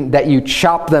mean that you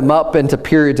chop them up into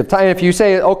periods of time. If you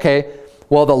say, okay,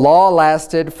 well, the law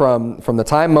lasted from the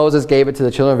time Moses gave it to the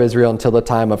children of Israel until the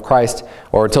time of Christ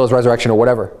or until His resurrection or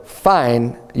whatever,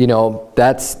 fine,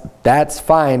 that's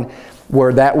fine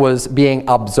where that was being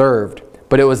observed.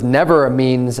 But it was never a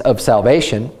means of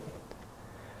salvation.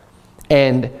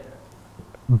 And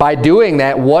by doing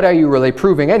that, what are you really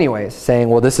proving anyways? Saying,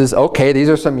 well, this is okay, these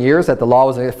are some years that the law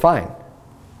was fine.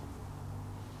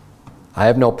 I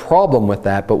have no problem with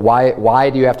that, but why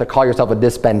do you have to call yourself a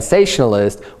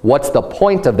dispensationalist? What's the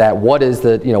point of that? What is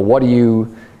what are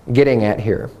you getting at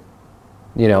here?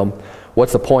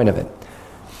 What's the point of it?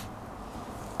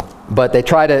 But they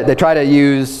try to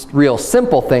use real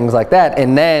simple things like that,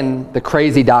 and then the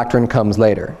crazy doctrine comes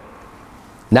later.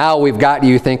 Now we've got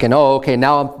you thinking, oh, okay,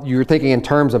 now you're thinking in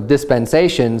terms of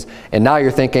dispensations, and now you're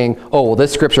thinking, oh, well,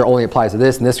 this scripture only applies to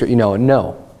this, and this,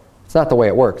 no. It's not the way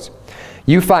it works.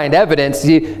 You find evidence,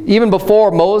 even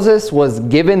before Moses was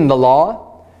given the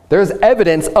law, there's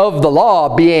evidence of the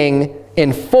law being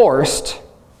enforced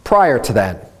prior to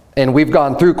that. And we've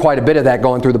gone through quite a bit of that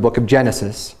going through the book of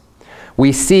Genesis.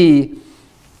 We see,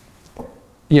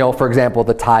 for example,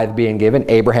 the tithe being given,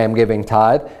 Abraham giving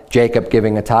tithe, Jacob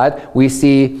giving a tithe. We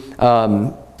see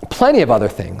plenty of other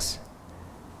things.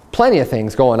 Plenty of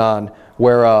things going on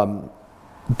where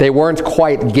they weren't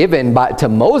quite given to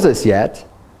Moses yet,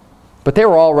 but they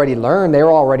were already learned, they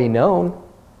were already known.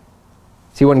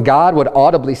 See, when God would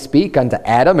audibly speak unto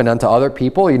Adam and unto other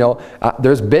people,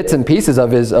 there's bits and pieces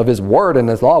of his word and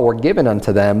His law were given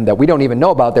unto them that we don't even know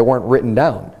about, they weren't written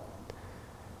down.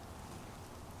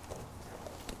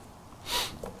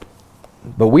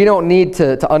 But we don't need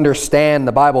to understand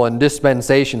the Bible in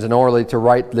dispensations in order to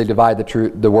rightly divide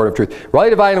the word of truth. Rightly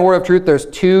dividing the word of truth,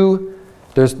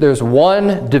 there's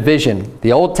one division,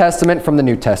 the Old Testament from the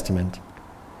New Testament.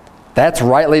 That's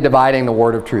rightly dividing the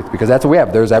word of truth, because that's what we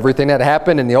have. There's everything that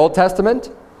happened in the Old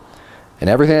Testament and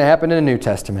everything that happened in the New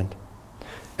Testament.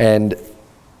 And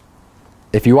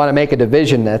if you want to make a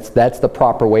division, that's the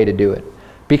proper way to do it.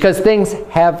 Because things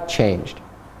have changed.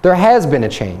 There has been a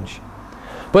change.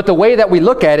 But the way that we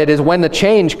look at it is when the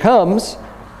change comes,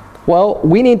 well,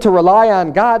 we need to rely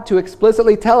on God to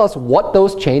explicitly tell us what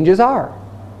those changes are.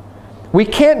 We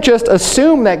can't just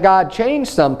assume that God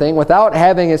changed something without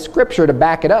having His Scripture to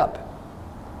back it up.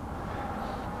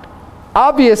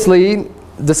 Obviously,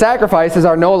 the sacrifices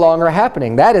are no longer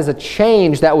happening. That is a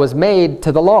change that was made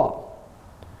to the law.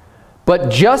 But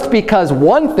just because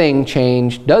one thing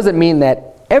changed doesn't mean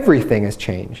that everything has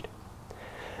changed.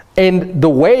 And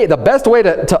the best way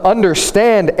to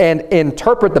understand and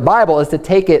interpret the Bible is to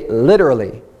take it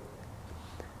literally.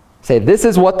 Say, this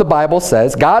is what the Bible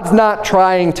says. God's not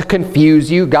trying to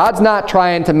confuse you. God's not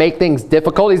trying to make things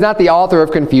difficult. He's not the author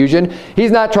of confusion.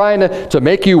 He's not trying to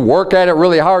make you work at it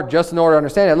really hard just in order to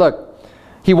understand it. Look,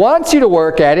 He wants you to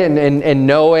work at it and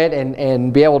know it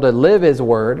and be able to live His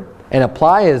Word and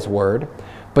apply His Word.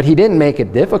 But He didn't make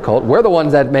it difficult. We're the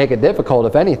ones that make it difficult,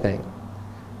 if anything.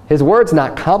 His Word's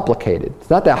not complicated. It's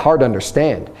not that hard to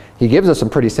understand. He gives us some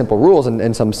pretty simple rules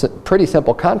and some pretty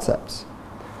simple concepts.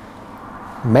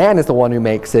 Man is the one who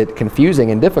makes it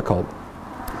confusing and difficult.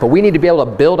 But we need to be able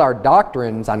to build our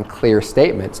doctrines on clear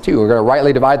statements too. We're going to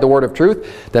rightly divide the word of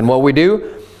truth. Then what we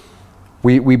do,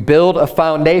 we build a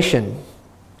foundation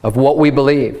of what we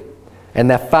believe. And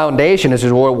that foundation is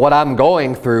what I'm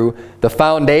going through, the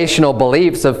foundational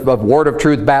beliefs of Word of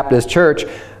Truth Baptist Church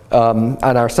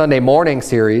on our Sunday morning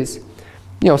series.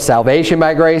 salvation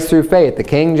by grace through faith, the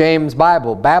King James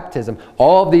Bible, baptism,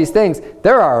 all of these things,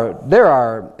 there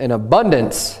are an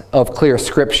abundance of clear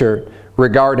scripture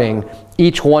regarding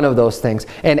each one of those things.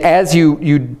 And as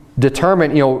you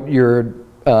determine, you're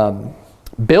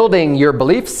building your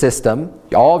belief system,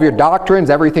 all of your doctrines,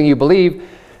 everything you believe,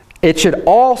 it should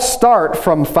all start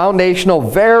from foundational,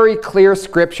 very clear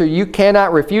scripture. You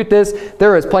cannot refute this.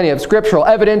 There is plenty of scriptural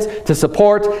evidence to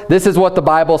support this is what the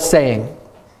Bible's saying.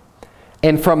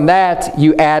 And from that,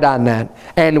 you add on that.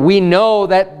 And we know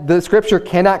that the scripture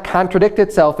cannot contradict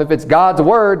itself. If it's God's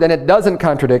word, then it doesn't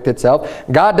contradict itself.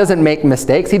 God doesn't make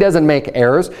mistakes. He doesn't make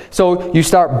errors. So you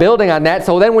start building on that.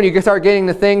 So then when you start getting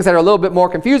the things that are a little bit more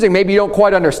confusing, maybe you don't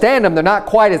quite understand them. They're not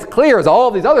quite as clear as all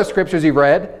of these other scriptures you've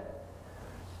read.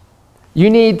 You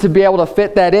need to be able to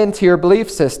fit that into your belief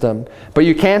system. But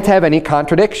you can't have any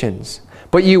contradictions.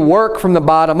 But you work from the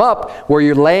bottom up where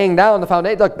you're laying down the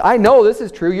foundation. Look, I know this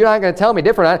is true. You're not going to tell me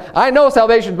different. I know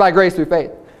salvation is by grace through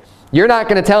faith. You're not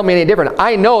going to tell me any different.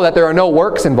 I know that there are no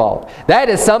works involved. That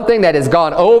is something that has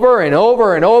gone over and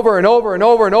over and over and over and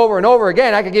over and over and over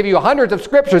again. I could give you hundreds of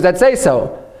scriptures that say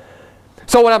so.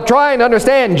 So when I'm trying to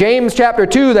understand James chapter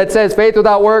 2 that says faith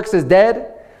without works is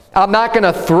dead, I'm not going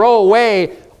to throw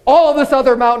away all of this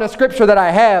other mountain of scripture that I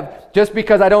have just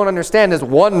because I don't understand this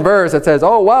one verse that says,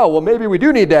 oh wow, well maybe we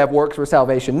do need to have works for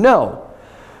salvation. No.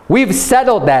 We've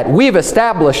settled that. We've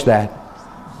established that.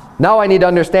 Now I need to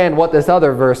understand what this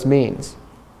other verse means.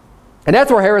 And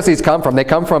that's where heresies come from. They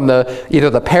come from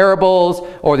either the parables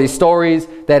or these stories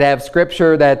that have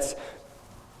scripture that's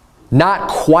not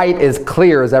quite as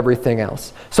clear as everything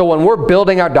else. So when we're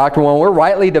building our doctrine, when we're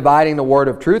rightly dividing the word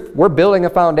of truth, we're building a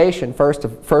foundation first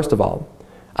of all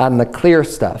on the clear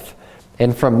stuff.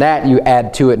 And from that you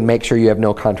add to it and make sure you have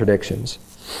no contradictions.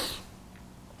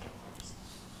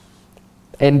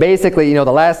 And basically, the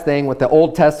last thing with the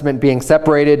Old Testament being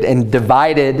separated and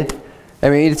divided, I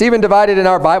mean, it's even divided in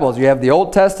our Bibles. You have the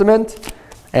Old Testament,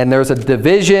 and there's a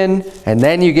division, and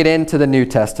then you get into the New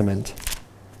Testament.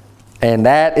 And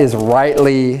that is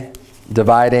rightly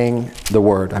dividing the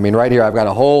Word. I mean, right here I've got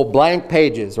a whole blank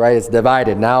pages, right? It's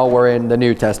divided. Now we're in the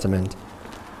New Testament.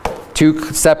 Two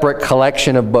separate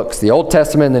collection of books, the Old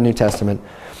Testament and the New Testament.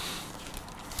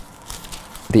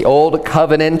 The Old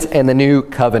Covenant and the New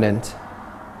Covenant.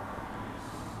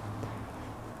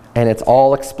 And it's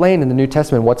all explained in the New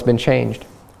Testament what's been changed.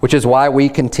 Which is why we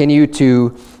continue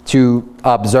to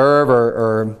observe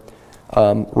or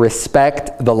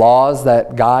respect the laws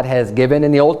that God has given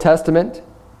in the Old Testament.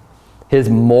 His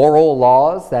moral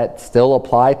laws that still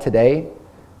apply today.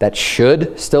 That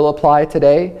should still apply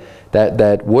today.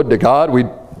 That would to God we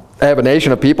have a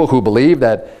nation of people who believe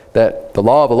that the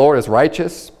law of the Lord is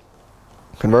righteous,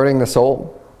 converting the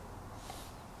soul.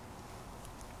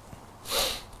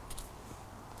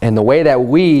 And the way that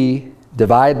we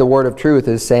divide the word of truth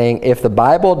is saying if the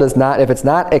Bible does not, if it's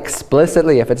not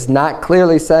explicitly, if it's not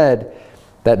clearly said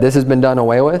that this has been done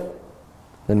away with,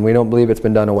 then we don't believe it's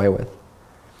been done away with.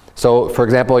 So, for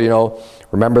example,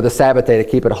 remember the Sabbath day to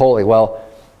keep it holy. Well,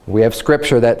 we have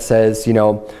scripture that says,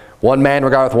 one man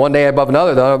regardeth one day above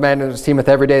another, the other man esteemeth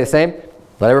every day the same.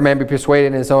 Let every man be persuaded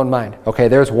in his own mind. Okay,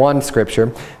 there's one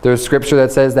scripture. There's scripture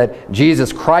that says that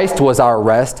Jesus Christ was our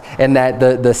rest, and that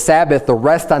the Sabbath, the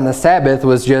rest on the Sabbath,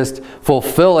 was just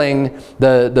fulfilling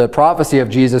the prophecy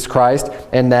of Jesus Christ,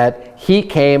 and that He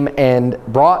came and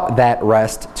brought that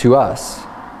rest to us.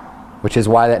 Which is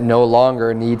why that no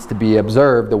longer needs to be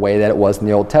observed the way that it was in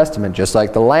the Old Testament. Just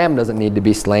like the lamb doesn't need to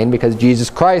be slain because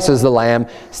Jesus Christ is the lamb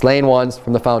slain once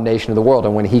from the foundation of the world.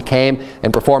 And when He came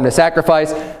and performed the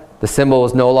sacrifice, the symbol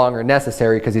is no longer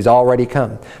necessary because He's already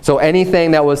come. So anything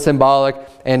that was symbolic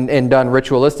and done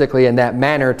ritualistically in that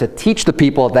manner to teach the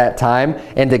people at that time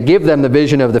and to give them the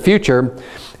vision of the future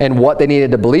and what they needed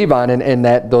to believe on and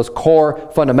that those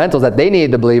core fundamentals that they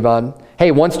needed to believe on, hey,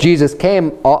 once Jesus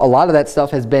came, a lot of that stuff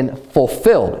has been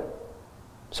fulfilled.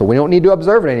 So we don't need to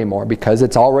observe it anymore because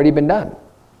it's already been done.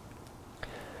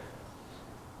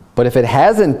 But if it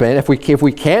hasn't been, if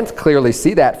we can't clearly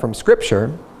see that from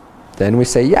Scripture, then we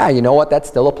say, yeah, you know what, that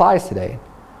still applies today.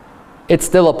 It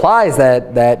still applies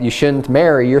that you shouldn't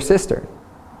marry your sister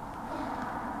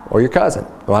or your cousin.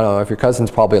 Well, I don't know if your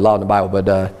cousin's probably allowed in the Bible, but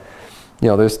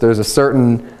there's a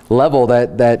certain level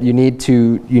that you need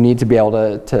to be able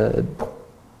to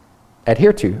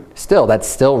adhere to. Still, that's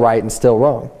still right and still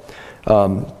wrong.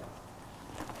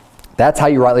 That's how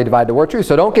you rightly divide the word truth.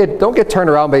 So don't get turned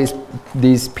around by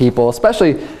these people,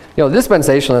 especially You know,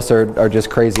 dispensationalists are just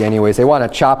crazy anyways. They want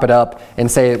to chop it up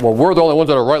and say, well, we're the only ones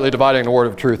that are rightly dividing the word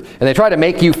of truth. And they try to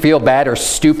make you feel bad or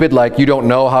stupid, like you don't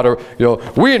know how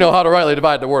to, we know how to rightly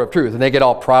divide the word of truth. And they get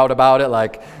all proud about it,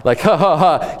 like ha ha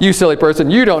ha, you silly person,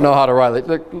 you don't know how to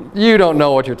rightly, you don't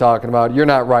know what you're talking about. You're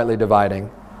not rightly dividing.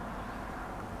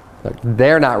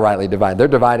 They're not rightly dividing. They're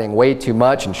dividing way too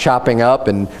much and chopping up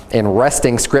and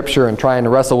wresting Scripture and trying to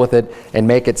wrestle with it and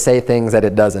make it say things that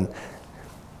it doesn't.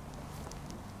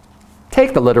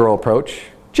 Take the literal approach.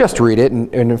 Just read it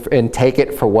and take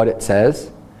it for what it says.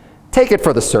 Take it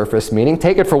for the surface meaning.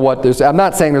 Take it for what there's. I'm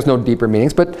not saying there's no deeper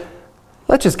meanings, but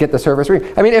let's just get the surface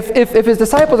reading. I mean, if his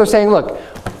disciples are saying, look,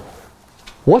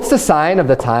 what's the sign of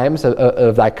the times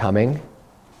of thy coming?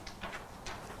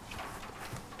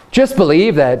 Just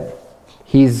believe that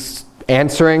he's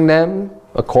answering them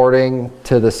according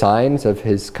to the signs of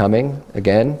his coming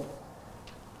again,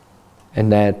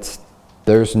 and that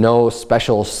there's no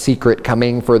special secret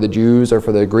coming for the Jews or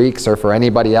for the Greeks or for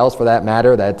anybody else for that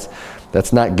matter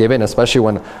that's not given, especially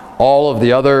when all of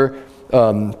the other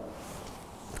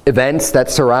events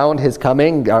that surround his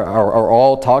coming are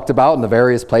all talked about in the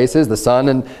various places. The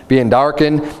sun being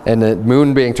darkened and the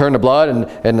moon being turned to blood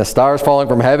and the stars falling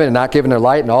from heaven and not giving their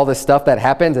light and all this stuff that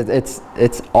happens.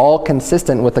 It's all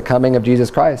consistent with the coming of Jesus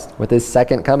Christ, with his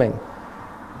second coming.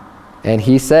 And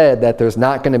he said that there's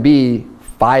not going to be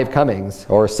 5 comings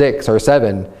or 6 or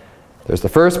 7. There's the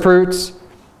first fruits,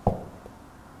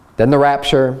 then the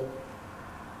rapture,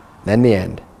 then the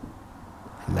end.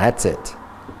 And that's it.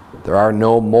 There are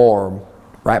no more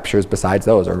raptures besides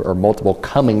those or multiple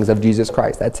comings of Jesus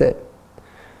Christ. That's it.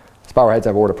 Let's bow our heads and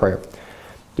have a word of prayer.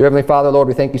 Dear Heavenly Father, Lord,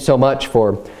 we thank you so much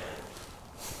for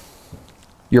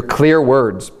your clear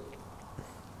words.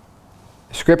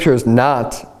 Scripture is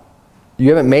not, you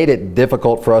haven't made it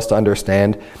difficult for us to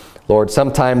understand. Lord,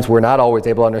 sometimes we're not always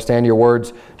able to understand your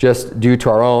words just due to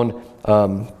our own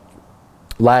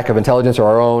lack of intelligence or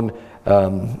our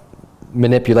own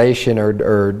manipulation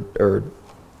or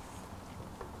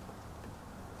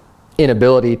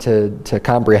inability to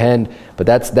comprehend. But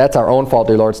that's our own fault,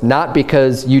 dear Lord. It's not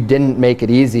because you didn't make it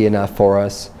easy enough for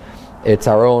us. It's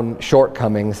our own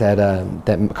shortcomings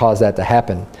that cause that to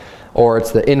happen. Or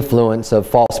it's the influence of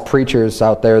false preachers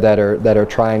out there that are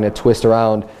trying to twist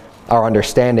around our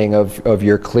understanding of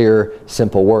your clear,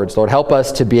 simple words. Lord, help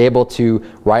us to be able to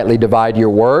rightly divide your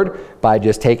word by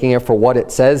just taking it for what it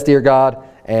says, dear God,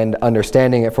 and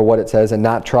understanding it for what it says and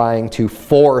not trying to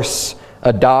force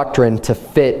a doctrine to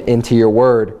fit into your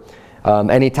word.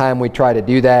 Anytime we try to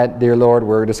do that, dear Lord,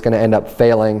 we're just going to end up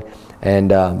failing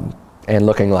and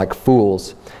looking like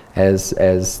fools,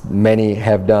 as many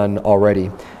have done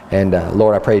already. And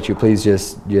Lord, I pray that you please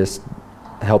just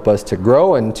help us to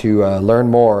grow and to learn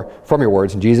more from your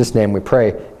words. In Jesus' name we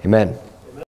pray. Amen.